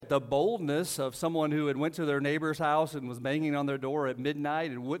the boldness of someone who had went to their neighbor's house and was banging on their door at midnight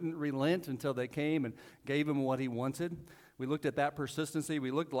and wouldn't relent until they came and gave him what he wanted. We looked at that persistency.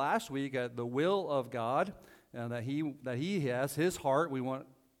 We looked last week at the will of God, and that he has his heart. We want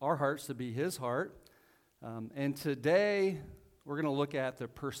our hearts to be his heart. And today, we're going to look at the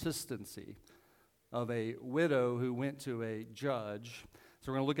persistency of a widow who went to a judge.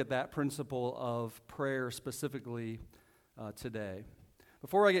 So we're going to look at that principle of prayer specifically today.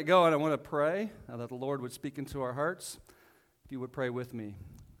 Before I get going, I want to pray that the Lord would speak into our hearts. If you would pray with me.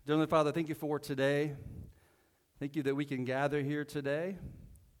 Dear Heavenly Father, thank you for today. Thank you that we can gather here today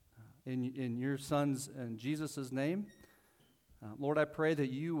in your Son's and Jesus' name. Lord, I pray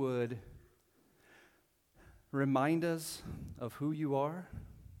that you would remind us of who you are,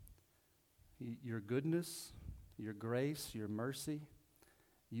 your goodness, your grace, your mercy.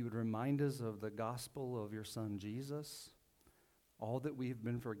 You would remind us of the gospel of your Son Jesus, all that we've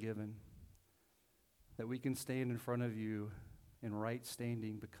been forgiven, that we can stand in front of you in right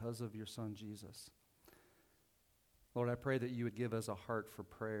standing because of your Son Jesus. Lord, I pray that you would give us a heart for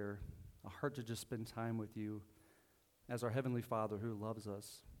prayer, a heart to just spend time with you as our Heavenly Father who loves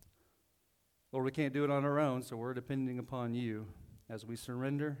us. Lord, we can't do it on our own, so we're depending upon you as we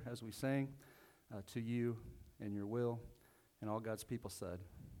surrender, as we sing to you and your will. And all God's people said,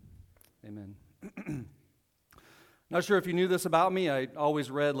 amen. Not sure if you knew this about me. I always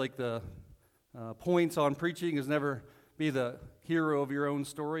read like the points on preaching is never be the hero of your own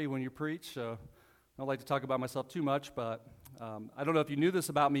story when you preach. So I don't like to talk about myself too much, but I don't know if you knew this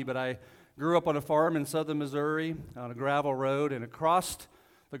about me, but I grew up on a farm in southern Missouri on a gravel road, and across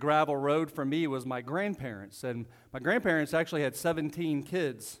the gravel road from me was my grandparents. And my grandparents actually had 17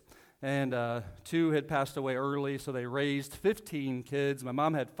 kids, and 2 had passed away early, so they raised 15 kids. My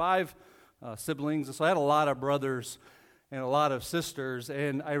mom had 5 siblings, and so I had a lot of brothers and a lot of sisters.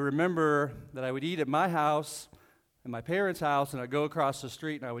 And I remember that I would eat at my house, at my parents' house, and I'd go across the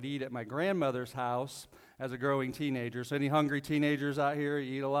street and I would eat at my grandmother's house as a growing teenager. So any hungry teenagers out here,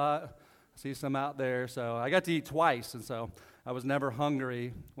 you eat a lot? I see some out there. So I got to eat twice, and so I was never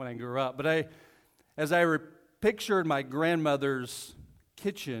hungry when I grew up. But as I pictured my grandmother's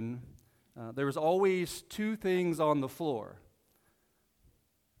kitchen, there was always 2 things on the floor.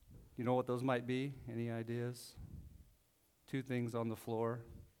 You know what those might be? Any ideas? 2 things on the floor.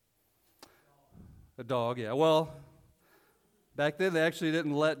 A dog, yeah. Well, back then they actually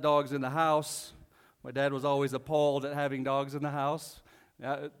didn't let dogs in the house. My dad was always appalled at having dogs in the house.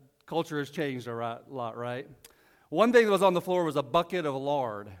 Culture has changed a lot, right? One thing that was on the floor was a bucket of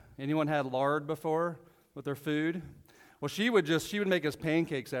lard. Anyone had lard before with their food? Well, she would make us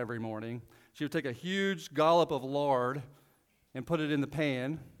pancakes every morning. She would take a huge dollop of lard and put it in the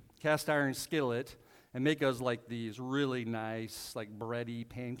pan, cast iron skillet, and make us like these really nice, like bready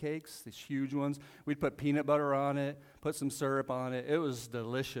pancakes, these huge ones. We'd put peanut butter on it, put some syrup on it. It was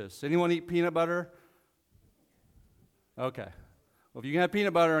delicious. Anyone eat peanut butter? Okay. Well, if you can have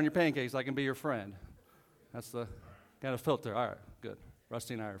peanut butter on your pancakes, I can be your friend. That's the kind of filter. All right, good.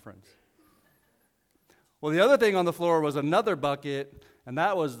 Rusty and I are friends. Well, the other thing on the floor was another bucket, and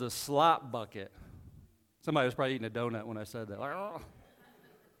that was the slop bucket. Somebody was probably eating a donut when I said that. Like, oh.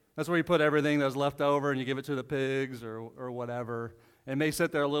 That's where you put everything that was left over and you give it to the pigs or whatever. It may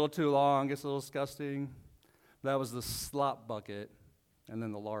sit there a little too long, gets a little disgusting. That was the slop bucket and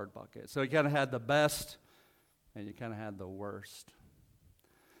then the lard bucket. So you kind of had the best and you kind of had the worst.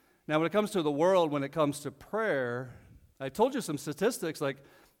 Now when it comes to the world, when it comes to prayer, I told you some statistics like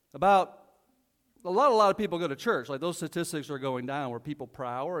about a lot of people go to church. Like those statistics are going down where people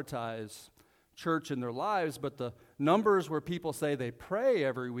prioritize church in their lives, but the numbers where people say they pray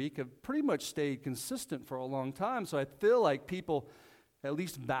every week have pretty much stayed consistent for a long time. So I feel like people at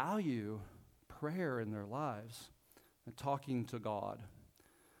least value prayer in their lives and talking to God.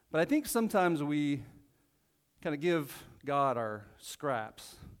 But I think sometimes we kind of give God our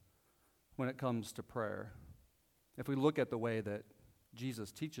scraps when it comes to prayer. If we look at the way that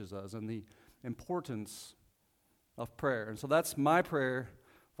Jesus teaches us and the importance of prayer. And so that's my prayer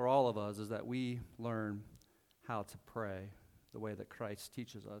for all of us, is that we learn how to pray the way that Christ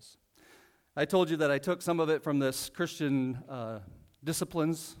teaches us. I told you that I took some of it from this Christian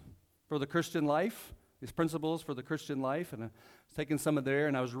disciplines for the Christian life, these principles for the Christian life, and I was taking some of there,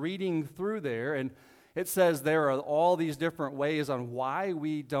 and I was reading through there, and it says there are all these different ways on why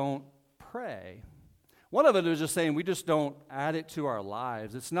we don't pray. One of it is just saying we just don't add it to our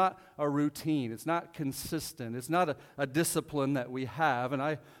lives. It's not a routine. It's not consistent. It's not a discipline that we have, and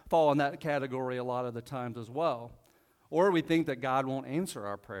I fall in that category a lot of the times as well. Or we think that God won't answer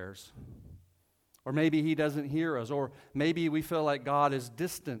our prayers. Or maybe he doesn't hear us. Or maybe we feel like God is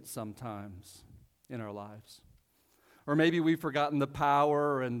distant sometimes in our lives. Or maybe we've forgotten the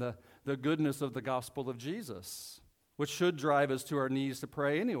power and the goodness of the gospel of Jesus, which should drive us to our knees to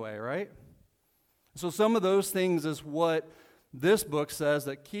pray anyway, right? So some of those things is what this book says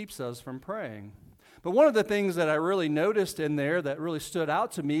that keeps us from praying. But one of the things that I really noticed in there that really stood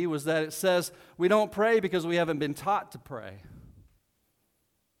out to me was that it says we don't pray because we haven't been taught to pray.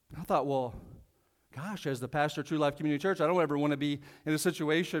 I thought, well, gosh, as the pastor of True Life Community Church, I don't ever want to be in a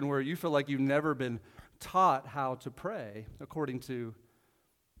situation where you feel like you've never been taught how to pray according to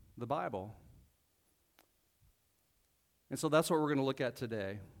the Bible. And so that's what we're going to look at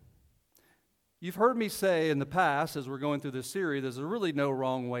today. You've heard me say in the past, as we're going through this series, there's really no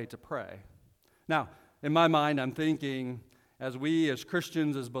wrong way to pray. Now, in my mind, I'm thinking, as we, as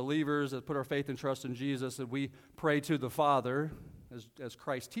Christians, as believers, that put our faith and trust in Jesus, that we pray to the Father, as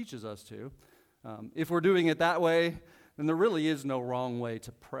Christ teaches us to. If we're doing it that way, then there really is no wrong way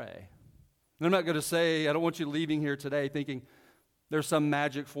to pray. And I'm not going to say, I don't want you leaving here today thinking there's some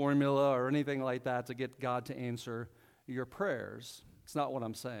magic formula or anything like that to get God to answer your prayers. It's not what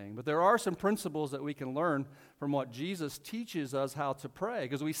I'm saying. But there are some principles that we can learn from what Jesus teaches us how to pray.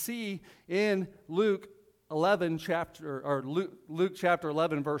 Because we see in Luke chapter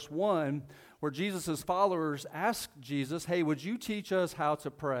 11, verse 1, where Jesus' followers ask Jesus, hey, would you teach us how to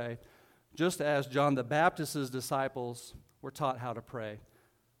pray? Just as John the Baptist's disciples were taught how to pray.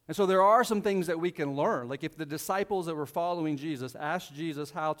 And so there are some things that we can learn. Like if the disciples that were following Jesus asked Jesus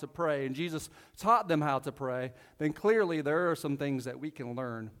how to pray, and Jesus taught them how to pray, then clearly there are some things that we can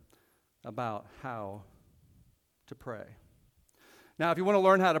learn about how to pray. Now, if you want to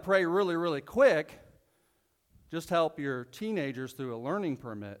learn how to pray really, really quick, just help your teenagers through a learning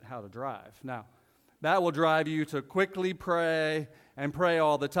permit how to drive. Now, that will drive you to quickly pray and pray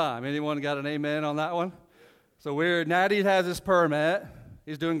all the time. Anyone got an amen on that one? So Natty has his permit.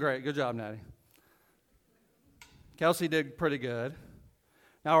 He's doing great. Good job, Natty. Kelsey did pretty good.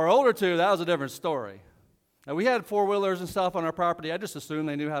 Now, our older two, that was a different story. Now, we had four-wheelers and stuff on our property. I just assumed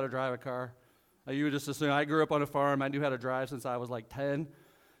they knew how to drive a car. You would just assume. I grew up on a farm. I knew how to drive since I was like 10.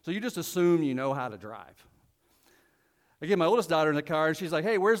 So you just assume you know how to drive. I get my oldest daughter in the car, and she's like,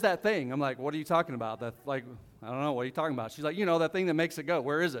 hey, where's that thing? I'm like, what are you talking about? I don't know. What are you talking about? She's like, that thing that makes it go.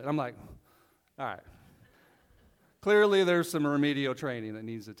 Where is it? I'm like, all right. Clearly, there's some remedial training that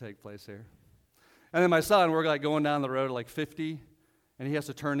needs to take place here. And then my son, we're like going down the road at like 50, and he has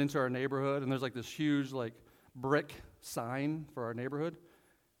to turn into our neighborhood, and there's like this huge like brick sign for our neighborhood.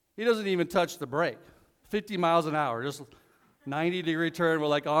 He doesn't even touch the brake. 50 miles an hour, just 90-degree turn. We're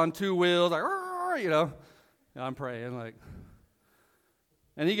like on two wheels, like, And I'm praying, like,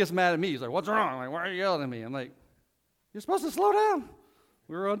 and he gets mad at me. He's like, what's wrong? Like, why are you yelling at me? I'm like, you're supposed to slow down.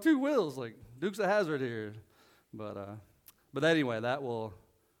 We were on two wheels, like Dukes of Hazzard here. But anyway, that will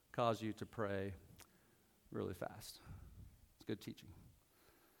cause you to pray really fast. It's good teaching.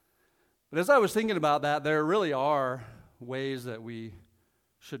 But as I was thinking about that, there really are ways that we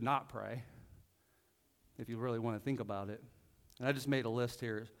should not pray, if you really want to think about it. And I just made a list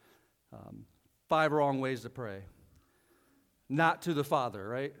here. 5 wrong ways to pray. Not to the Father,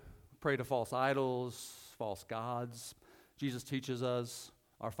 right? Pray to false idols, false gods. Jesus teaches us,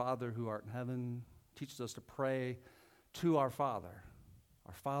 our Father who art in heaven, teaches us to pray to our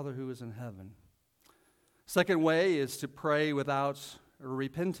Father who is in heaven. Second way is to pray without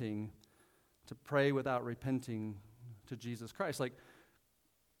repenting, to Jesus Christ. Like,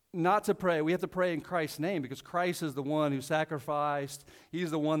 not to pray, we have to pray in Christ's name because Christ is the one who sacrificed. He's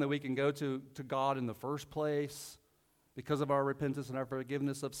the one that we can go to God in the first place because of our repentance and our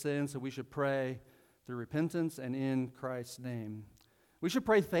forgiveness of sins. So we should pray through repentance and in Christ's name. We should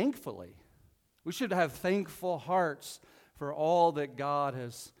pray thankfully. We should have thankful hearts for all that God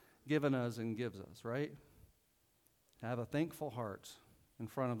has given us and gives us, right? Have a thankful heart in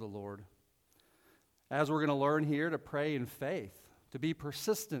front of the Lord. As we're going to learn here, to pray in faith, to be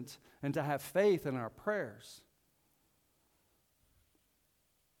persistent, and to have faith in our prayers.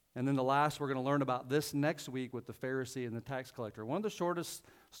 And then the last, we're going to learn about this next week with the Pharisee and the tax collector. One of the shortest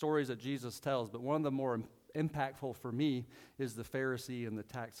stories that Jesus tells, but one of the more impactful for me is the Pharisee and the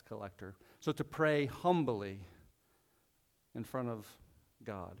tax collector. So to pray humbly in front of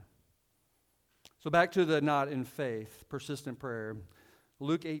God. So back to the not in faith, persistent prayer.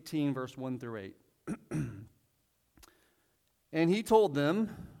 Luke 18, verse 1 through 8. And he told them,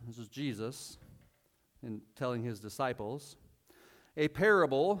 this is Jesus, in telling his disciples, a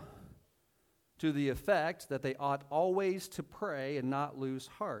parable to the effect that they ought always to pray and not lose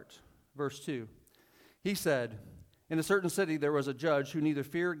heart. Verse 2. He said, In a certain city there was a judge who neither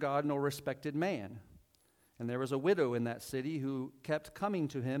feared God nor respected man. And there was a widow in that city who kept coming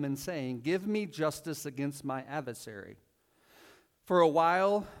to him and saying, 'Give me justice against my adversary.' For a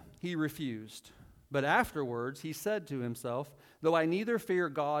while he refused. But afterwards he said to himself, 'Though I neither fear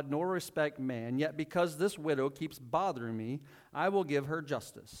God nor respect man, yet because this widow keeps bothering me, I will give her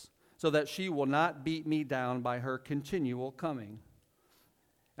justice, so that she will not beat me down by her continual coming.'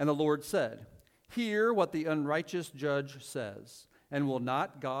 And the Lord said, 'Hear what the unrighteous judge says. And will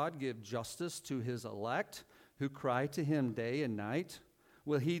not God give justice to his elect, who cry to him day and night?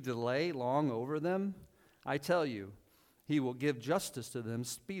 Will he delay long over them? I tell you, he will give justice to them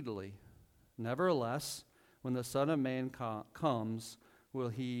speedily. Nevertheless, when the Son of Man comes, will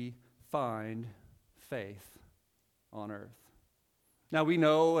he find faith on earth?'" Now we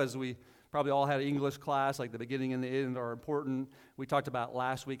know, as we probably all had an English class, like the beginning and the end are important. We talked about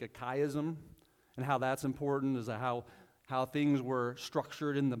last week a chiasm and how that's important, is how things were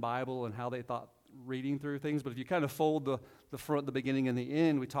structured in the Bible and how they thought reading through things. But if you kind of fold the front, the beginning, and the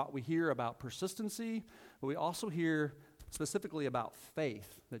end, we hear about persistency, but we also hear specifically about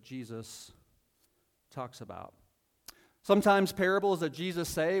faith that Jesus talks about. Sometimes parables that Jesus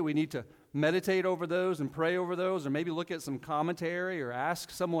say, we need to meditate over those and pray over those, or maybe look at some commentary or ask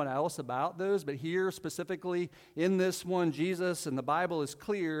someone else about those. But here specifically in this one, Jesus and the Bible is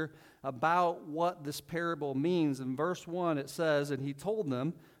clear about what this parable means. In verse 1 it says, "And he told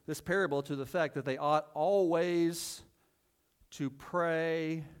them this parable to the effect that they ought always to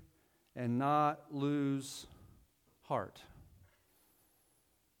pray and not lose heart."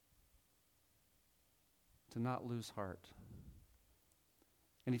 To not lose heart.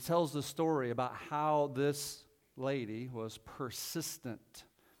 And he tells the story about how this lady was persistent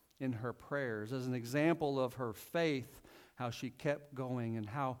in her prayers as an example of her faith, how she kept going, and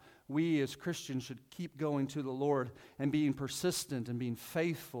how we as Christians should keep going to the Lord and being persistent and being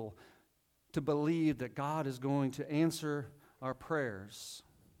faithful to believe that God is going to answer our prayers.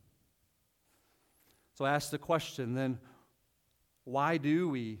 So I ask the question then, why do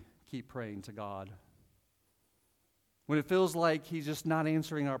we keep praying to God when it feels like he's just not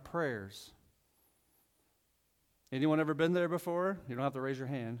answering our prayers? Anyone ever been there before? You don't have to raise your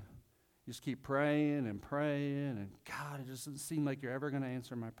hand. You just keep praying and praying, and God, it just doesn't seem like you're ever going to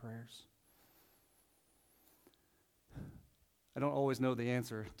answer my prayers. I don't always know the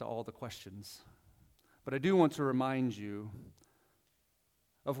answer to all the questions, but I do want to remind you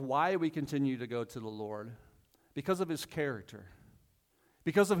of why we continue to go to the Lord. Because of his character.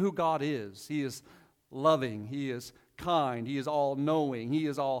 Because of who God is. He is loving. He is kind. He is all-knowing. He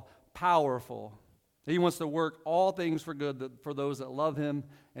is all-powerful. He wants to work all things for good for those that love him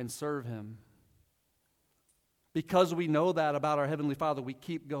and serve him. Because we know that about our Heavenly Father, we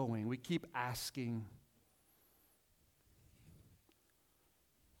keep going. We keep asking.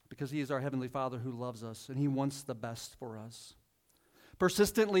 Because he is our Heavenly Father who loves us, and he wants the best for us.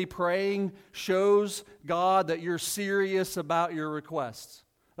 Persistently praying shows God that you're serious about your requests.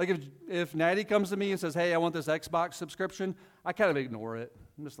 Like if Natty comes to me and says, "Hey, I want this Xbox subscription," I kind of ignore it.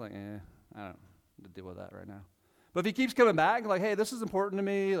 I'm just like, I don't have to deal with that right now. But if he keeps coming back, like, "Hey, this is important to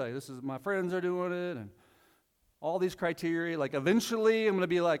me, like this is my friends are doing it," and all these criteria, like eventually I'm going to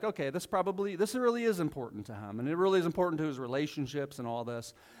be like, okay, this really is important to him, and it really is important to his relationships and all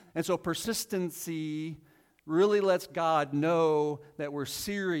this. And so persistency really lets God know that we're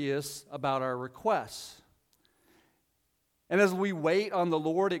serious about our requests. And as we wait on the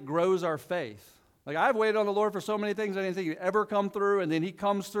Lord, it grows our faith. Like, I've waited on the Lord for so many things I didn't think he'd ever come through, and then he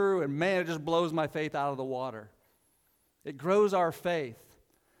comes through, and man, it just blows my faith out of the water. It grows our faith.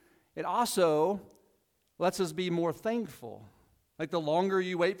 It also lets us be more thankful. Like, the longer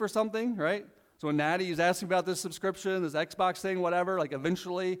you wait for something, right? So when Natty is asking about this subscription, this Xbox thing, whatever, like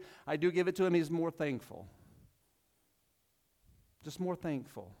eventually I do give it to him, he's more thankful. Just more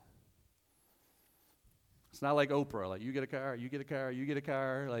thankful. It's not like Oprah, like you get a car, you get a car, you get a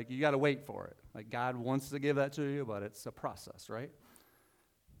car. Like, you got to wait for it. Like, God wants to give that to you, but it's a process, right?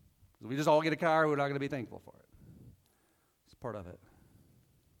 If we just all get a car, we're not going to be thankful for it. It's part of it.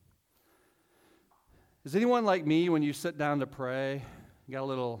 Is anyone like me when you sit down to pray, you got a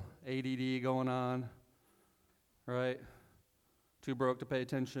little ADD going on, right? Too broke to pay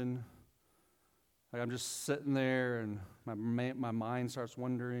attention. Like, I'm just sitting there and my mind starts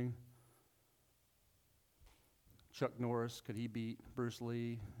wondering, Chuck Norris, could he beat Bruce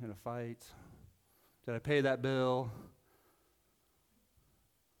Lee in a fight? Did I pay that bill?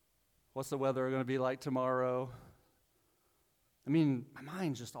 What's the weather going to be like tomorrow? I mean, my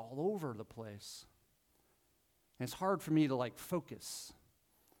mind's just all over the place. And it's hard for me to, focus.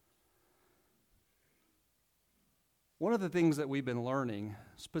 One of the things that we've been learning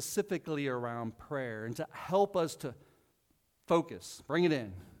specifically around prayer and to help us to focus, bring it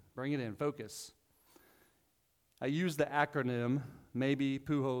in, focus. I use the acronym, maybe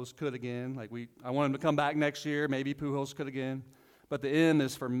Pujols could again. I want him to come back next year, maybe Pujols could again. But the M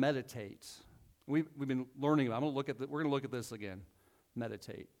is for meditate. We've been learning about it. We're going to look at this again.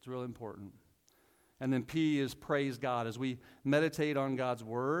 Meditate. It's really important. And then P is praise God. As we meditate on God's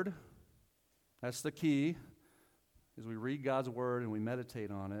word, that's the key. As we read God's word and we meditate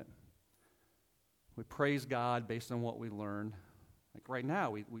on it, we praise God based on what we learned. Like right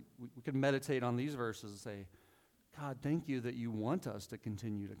now, we could meditate on these verses and say, God, thank you that you want us to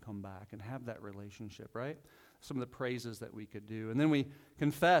continue to come back and have that relationship, right? Some of the praises that we could do. And then we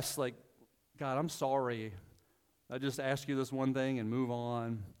confess, like, God, I'm sorry. I just ask you this one thing and move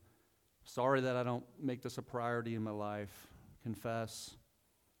on. Sorry that I don't make this a priority in my life. Confess.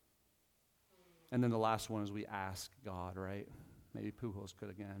 And then the last one is we ask God, right? Maybe Pujols could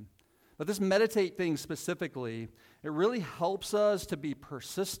again. But this meditate thing specifically, it really helps us to be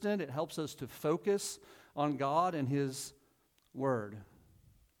persistent. It helps us to focus on God and His Word.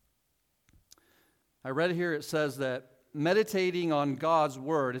 I read here, it says that meditating on God's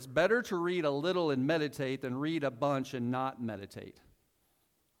Word, it's better to read a little and meditate than read a bunch and not meditate.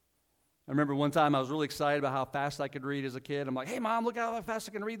 I remember one time I was really excited about how fast I could read as a kid. I'm like, hey, Mom, look how fast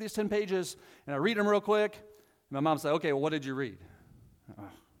I can read these 10 pages. And I read them real quick. And my mom said, okay, well, what did you read? Oh,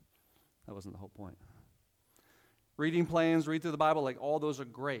 that wasn't the whole point. Reading plans, read through the Bible, like all those are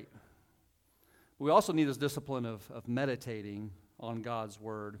great. But we also need this discipline of meditating on God's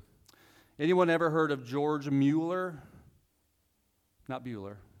Word. Anyone ever heard of George Mueller? Not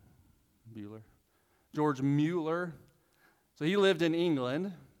Bueller. Bueller. George Mueller. So he lived in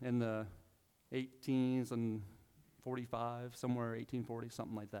England in the 18s and 45, somewhere 1840,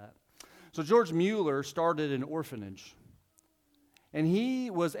 something like that. So George Mueller started an orphanage. And he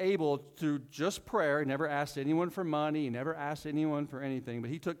was able to just prayer. He never asked anyone for money. He never asked anyone for anything.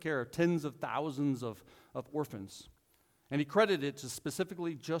 But he took care of tens of thousands of orphans. And he credited it to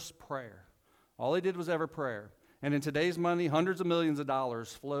specifically just prayer. All he did was ever prayer. And in today's money, hundreds of millions of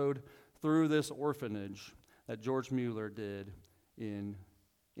dollars flowed through this orphanage that George Mueller did in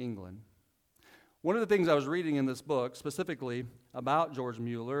England. One of the things I was reading in this book, specifically about George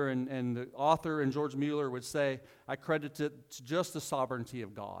Mueller, and the author and George Mueller would say, I credit it to just the sovereignty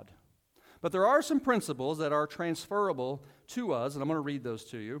of God. But there are some principles that are transferable to us, and I'm going to read those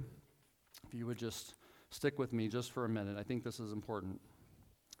to you. If you would just stick with me just for a minute. I think this is important.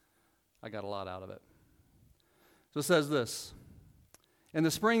 I got a lot out of it. So it says this. In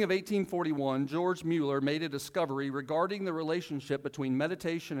the spring of 1841, George Mueller made a discovery regarding the relationship between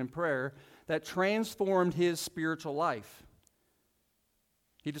meditation and prayer that transformed his spiritual life.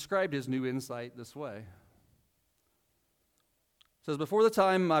 He described his new insight this way. It says, before the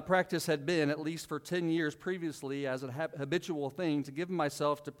time my practice had been, at least for 10 years previously, as a habitual thing to give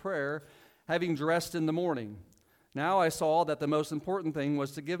myself to prayer, having dressed in the morning. Now I saw that the most important thing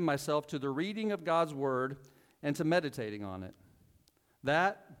was to give myself to the reading of God's Word and to meditating on it.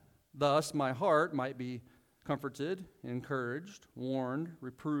 That, thus, my heart might be comforted, encouraged, warned,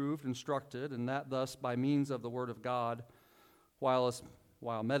 reproved, instructed, and that thus, by means of the Word of God,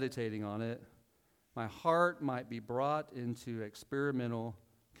 while meditating on it, my heart might be brought into experimental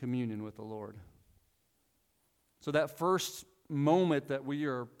communion with the Lord. So that first moment that we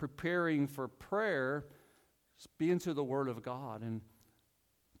are preparing for prayer, be into the Word of God and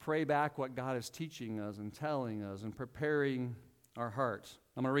pray back what God is teaching us and telling us and preparing our hearts.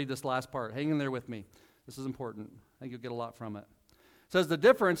 I'm going to read this last part. Hang in there with me. This is important. I think you'll get a lot from it. It says, the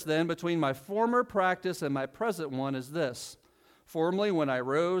difference then between my former practice and my present one is this. Formerly, when I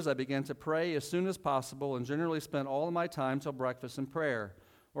rose, I began to pray as soon as possible and generally spent all of my time till breakfast in prayer,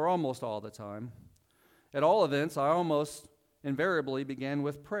 or almost all the time. At all events, I almost invariably began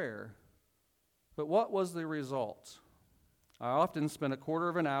with prayer. But what was the result? I often spent a quarter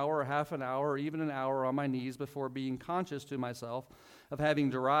of an hour, or half an hour, or even an hour on my knees before being conscious to myself of having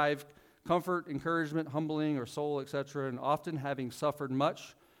derived comfort, encouragement, humbling, or soul, etc., and often having suffered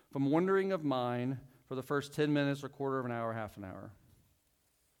much from wandering of mind for the first 10 minutes or quarter of an hour, half an hour.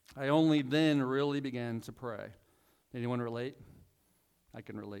 I only then really began to pray. Anyone relate? I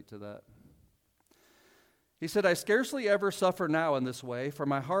can relate to that. He said, I scarcely ever suffer now in this way, for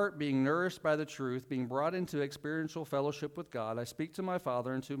my heart being nourished by the truth, being brought into experiential fellowship with God, I speak to my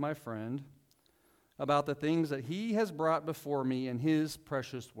Father and to my friend about the things that He has brought before me in His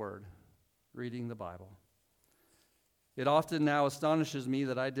precious Word, reading the Bible. It often now astonishes me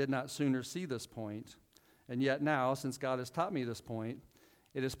that I did not sooner see this point, and yet now, since God has taught me this point,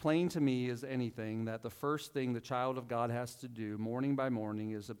 It is plain to me as anything that the first thing the child of God has to do morning by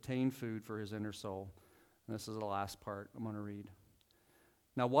morning is obtain food for his inner soul. And this is the last part I'm going to read.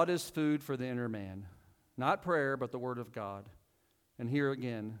 Now, what is food for the inner man? Not prayer, but the Word of God. And here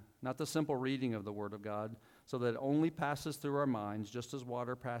again, not the simple reading of the Word of God, so that it only passes through our minds, just as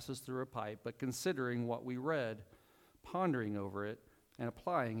water passes through a pipe, but considering what we read, pondering over it, and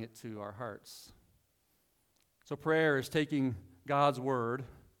applying it to our hearts. So prayer is taking God's Word.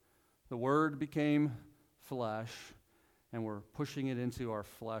 The Word became flesh, and we're pushing it into our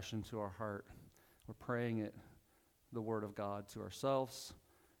flesh, into our heart. We're praying it, the Word of God, to ourselves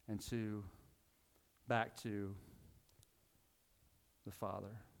and back to the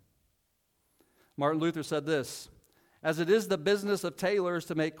Father. Martin Luther said this, "As it is the business of tailors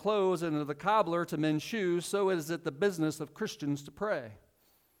to make clothes and of the cobbler to mend shoes, so is it the business of Christians to pray."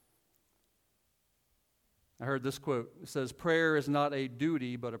 I heard this quote. It says, "Prayer is not a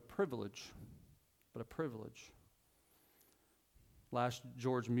duty, but a privilege." But a privilege. Last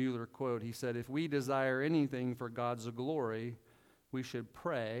George Mueller quote, he said, "If we desire anything for God's glory, we should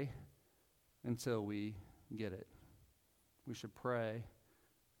pray until we get it." We should pray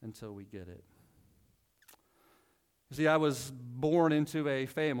until we get it. You see, I was born into a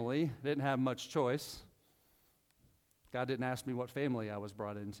family, didn't have much choice. God didn't ask me what family I was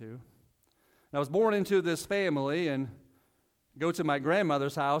brought into. And I was born into this family and go to my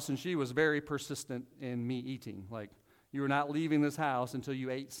grandmother's house, and she was very persistent in me eating. Like, you were not leaving this house until you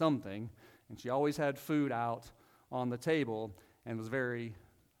ate something, and she always had food out on the table and was very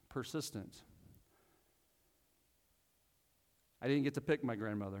persistent. I didn't get to pick my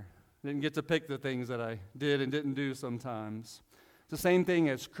grandmother. I didn't get to pick the things that I did and didn't do sometimes. It's the same thing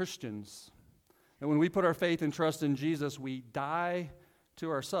as Christians. And when we put our faith and trust in Jesus, we die to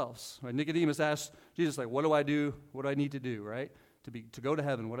ourselves. Right? Nicodemus asked Jesus, like, what do I do? What do I need to do, right? To go to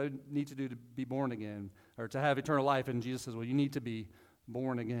heaven. What do I need to do to be born again? Or to have eternal life? And Jesus says, well, you need to be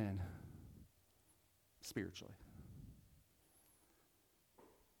born again spiritually.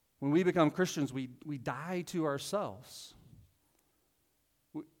 When we become Christians, we die to ourselves.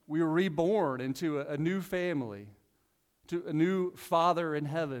 We were reborn into a new family, to a new Father in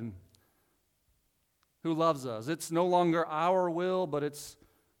heaven who loves us. It's no longer our will, but it's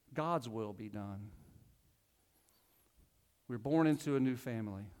God's will be done. We're born into a new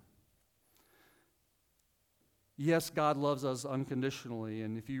family. Yes, God loves us unconditionally,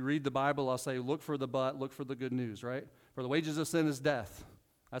 and if you read the Bible, I'll say, look for the but, look for the good news, right? For the wages of sin is death.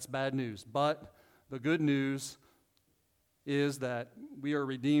 That's bad news. But the good news is that we are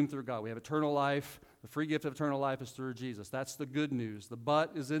redeemed through God. We have eternal life. The free gift of eternal life is through Jesus. That's the good news. The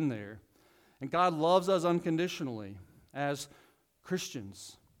but is in there. And God loves us unconditionally as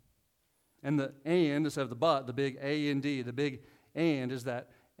Christians. And the and, instead of the but, the big A and D, the big and is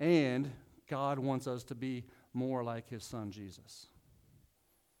that, and God wants us to be more like his son Jesus.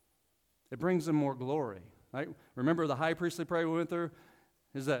 It brings him more glory. Right? Remember the high priestly prayer we went through?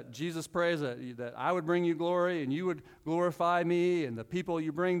 Is that Jesus prays that I would bring you glory and you would glorify me and the people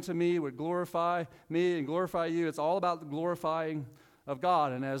you bring to me would glorify me and glorify you. It's all about the glorifying of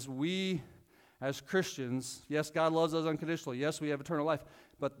God. And as we, as Christians, yes, God loves us unconditionally. Yes, we have eternal life.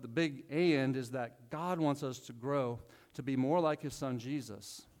 But the big and is that God wants us to grow to be more like his son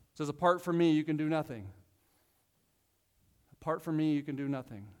Jesus. It says, apart from me, you can do nothing. Apart from me, you can do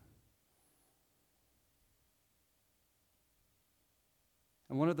nothing.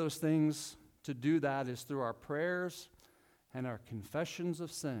 And one of those things to do that is through our prayers and our confessions of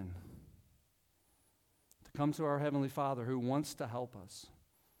sin. To come to our Heavenly Father who wants to help us,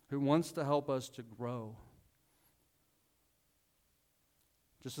 who wants to help us to grow.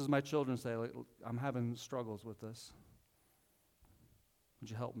 Just as my children say, like, I'm having struggles with this. Would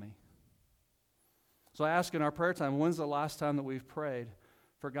you help me? So I ask in our prayer time, when's the last time that we've prayed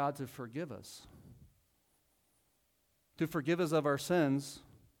for God to forgive us? To forgive us of our sins,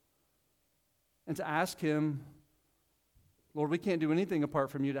 and to ask him, Lord, we can't do anything apart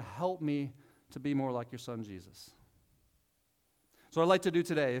from you to help me to be more like your son Jesus. So I'd like to do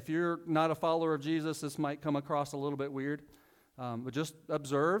today, if you're not a follower of Jesus, this might come across a little bit weird, but just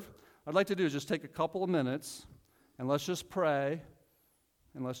observe. What I'd like to do is just take a couple of minutes, and let's just pray,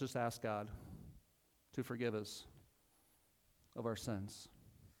 and let's just ask God to forgive us of our sins.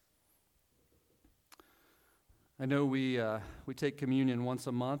 I know we take communion once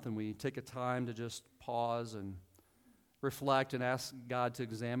a month, and we take a time to just pause and reflect and ask God to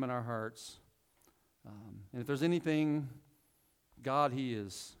examine our hearts. And if there's anything, God, he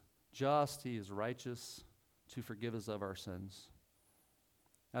is just, he is righteous to forgive us of our sins.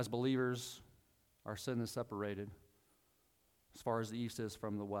 As believers, our sin is separated. as far as the east is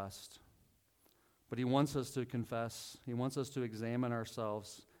from the west. But he wants us to confess. He wants us to examine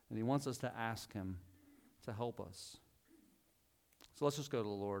ourselves, and he wants us to ask him to help us. So let's just go to the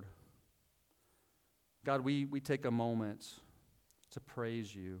Lord. God, we take a moment to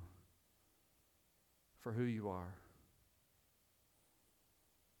praise you for who you are.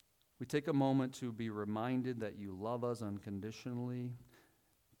 We take a moment to be reminded that you love us unconditionally,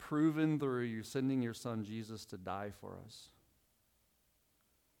 proven through you sending your son Jesus to die for us.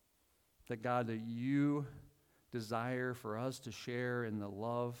 That God, that you desire for us to share in the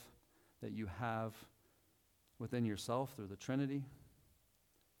love that you have within yourself through the Trinity.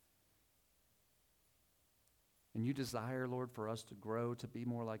 And you desire, Lord, for us to grow to be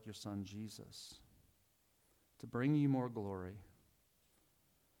more like your son Jesus, to bring you more glory.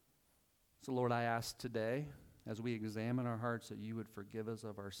 So, Lord, I ask today, as we examine our hearts, that you would forgive us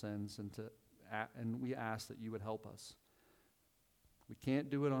of our sins, and we ask that you would help us. We can't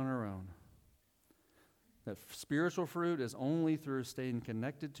do it on our own. That spiritual fruit is only through staying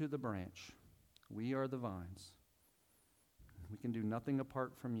connected to the branch. We are the vines. We can do nothing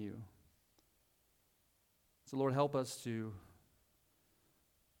apart from you. So, Lord, help us to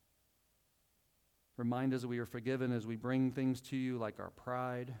remind us that we are forgiven as we bring things to you like our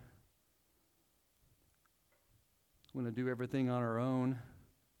pride. We want to do everything on our own.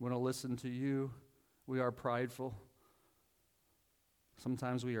 We want to listen to you. We are prideful.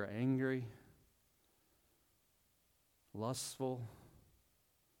 Sometimes we are angry, lustful.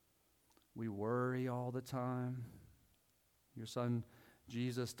 We worry all the time. Your son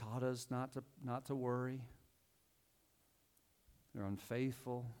Jesus taught us not to worry. They're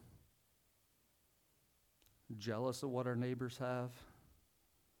unfaithful, jealous of what our neighbors have,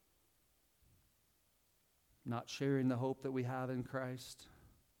 not sharing the hope that we have in Christ,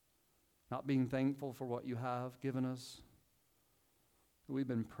 not being thankful for what you have given us. We've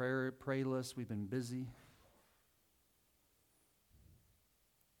been prayless, we've been busy.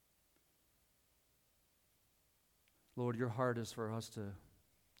 Lord, your heart is for us to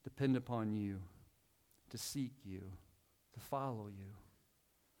depend upon you, to seek you, to follow you.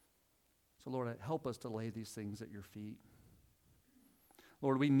 So, Lord, help us to lay these things at your feet.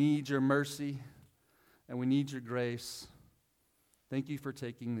 Lord, we need your mercy and we need your grace. Thank you for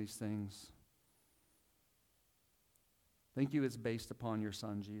taking these things. Thank you it's based upon your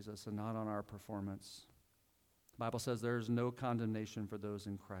son, Jesus, and not on our performance. The Bible says there is no condemnation for those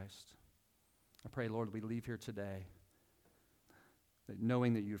in Christ. I pray, Lord, we leave here today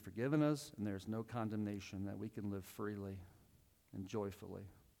knowing that you've forgiven us and there's no condemnation, that we can live freely and joyfully.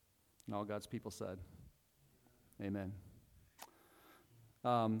 And all God's people said, amen.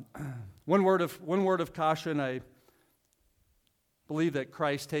 One word of caution. I believe that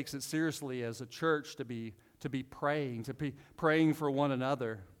Christ takes it seriously as a church to be praying for one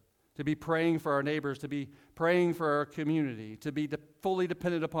another, to be praying for our neighbors, to be praying for our community, to be fully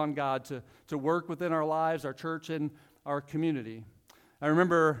dependent upon God, to work within our lives, our church, and our community. I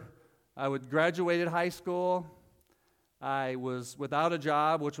remember I graduated high school. I was without a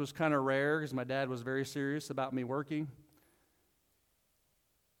job, which was kind of rare because my dad was very serious about me working.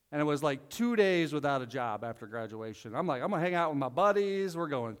 And it was like 2 days without a job after graduation. I'm like, I'm going to hang out with my buddies. We're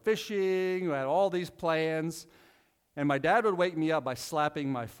going fishing. We had all these plans. And my dad would wake me up by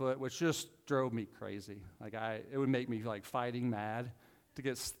slapping my foot, which just drove me crazy. It would make me like fighting mad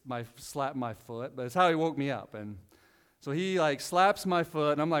to slap my foot. But it's how he woke me up. And so he like slaps my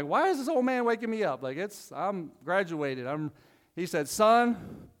foot. And I'm like, why is this old man waking me up? I'm graduated. He said,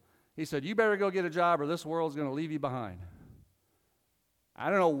 son, you better go get a job or this world's going to leave you behind. I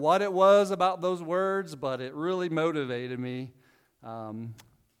don't know what it was about those words, but it really motivated me to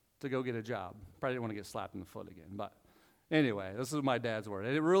go get a job. Probably didn't want to get slapped in the foot again. But anyway, this is my dad's word.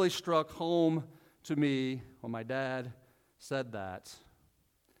 And it really struck home to me when my dad said that.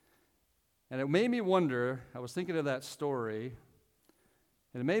 And it made me wonder, I was thinking of that story,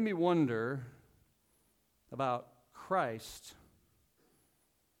 and it made me wonder about Christ.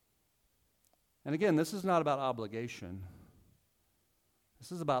 And again, this is not about obligation.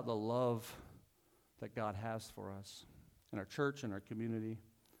 This is about the love that God has for us in our church and our community.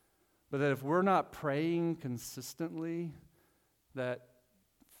 But that if we're not praying consistently that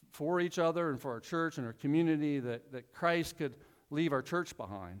for each other and for our church and our community, that Christ could leave our church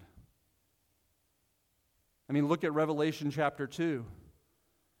behind. I mean, look at Revelation chapter 2,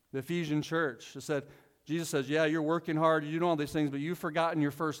 the Ephesian church. Jesus says, yeah, you're working hard, you do all these things, but you've forgotten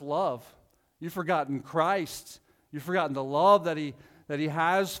your first love. You've forgotten Christ. You've forgotten the love that He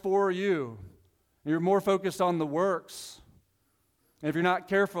has for you. And you're more focused on the works. And if you're not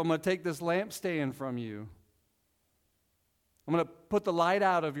careful, I'm going to take this lampstand from you. I'm going to put the light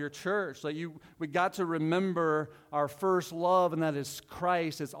out of your church. We got to remember our first love, and that is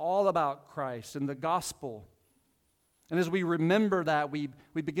Christ. It's all about Christ and the gospel. And as we remember that, we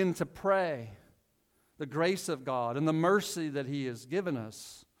begin to pray the grace of God and the mercy that He has given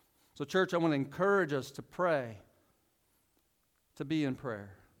us. So, church, I want to encourage us to pray, to be in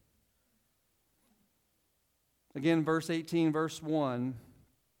prayer. Again, verse 18, verse 1.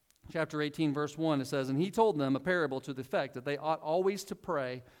 Chapter 18, verse 1, it says, "And He told them a parable to the effect that they ought always to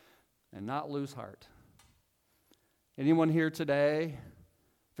pray and not lose heart." Anyone here today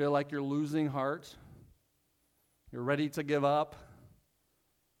feel like you're losing heart? You're ready to give up?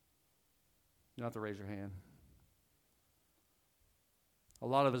 You don't have to raise your hand. A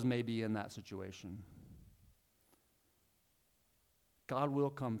lot of us may be in that situation. God will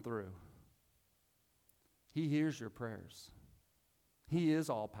come through. He hears your prayers. He is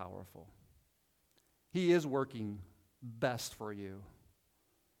all-powerful. He is working best for you.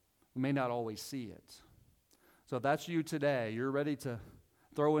 We may not always see it. So if that's you today, you're ready to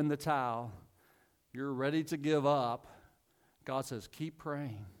throw in the towel, you're ready to give up, God says, keep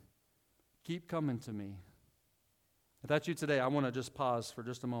praying. Keep coming to me. If that's you today, I want to just pause for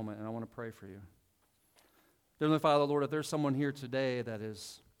just a moment, and I want to pray for you. Dear Heavenly Father, Lord, if there's someone here today that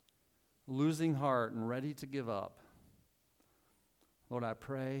is losing heart and ready to give up, Lord, I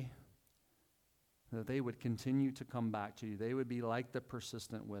pray that they would continue to come back to you. They would be like the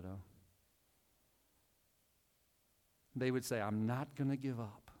persistent widow. They would say, I'm not going to give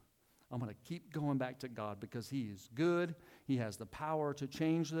up. I'm going to keep going back to God because He is good. He has the power to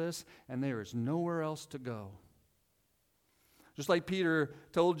change this, and there is nowhere else to go. Just like Peter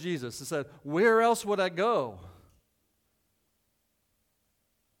told Jesus, he said, where else would I go?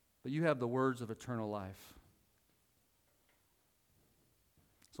 But you have the words of eternal life.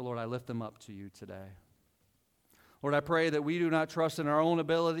 So, Lord, I lift them up to you today. Lord, I pray that we do not trust in our own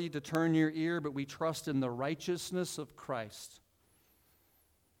ability to turn your ear, but we trust in the righteousness of Christ.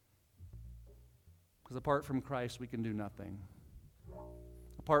 Because apart from Christ, we can do nothing.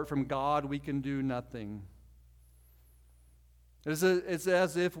 Apart from God, we can do nothing. It's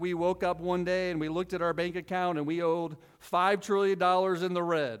as if we woke up one day and we looked at our bank account and we owed $5 trillion in the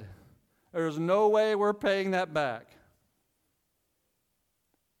red. There's no way we're paying that back.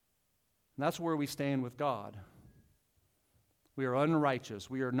 And that's where we stand with God. We are unrighteous.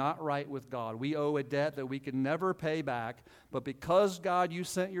 We are not right with God. We owe a debt that we can never pay back. But because, God, you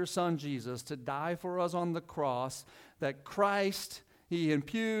sent your Son Jesus to die for us on the cross, that Christ, He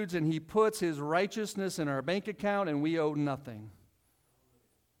imputes and He puts His righteousness in our bank account, and we owe nothing.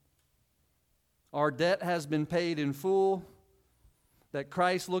 Our debt has been paid in full. That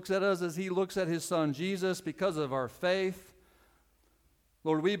Christ looks at us as He looks at His Son Jesus because of our faith.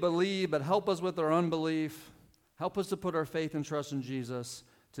 Lord, we believe, but help us with our unbelief. Help us to put our faith and trust in Jesus,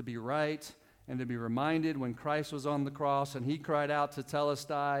 to be right and to be reminded when Christ was on the cross and He cried out to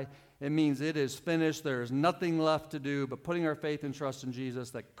Telestai, it means it is finished. There is nothing left to do but putting our faith and trust in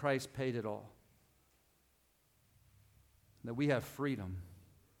Jesus, that Christ paid it all. That we have freedom.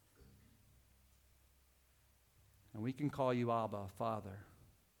 And we can call you Abba, Father.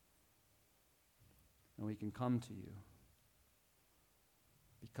 And we can come to you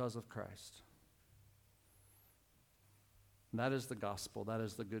because of Christ. And that is the gospel. That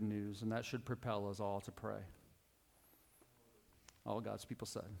is the good news. And that should propel us all to pray. All God's people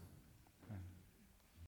said.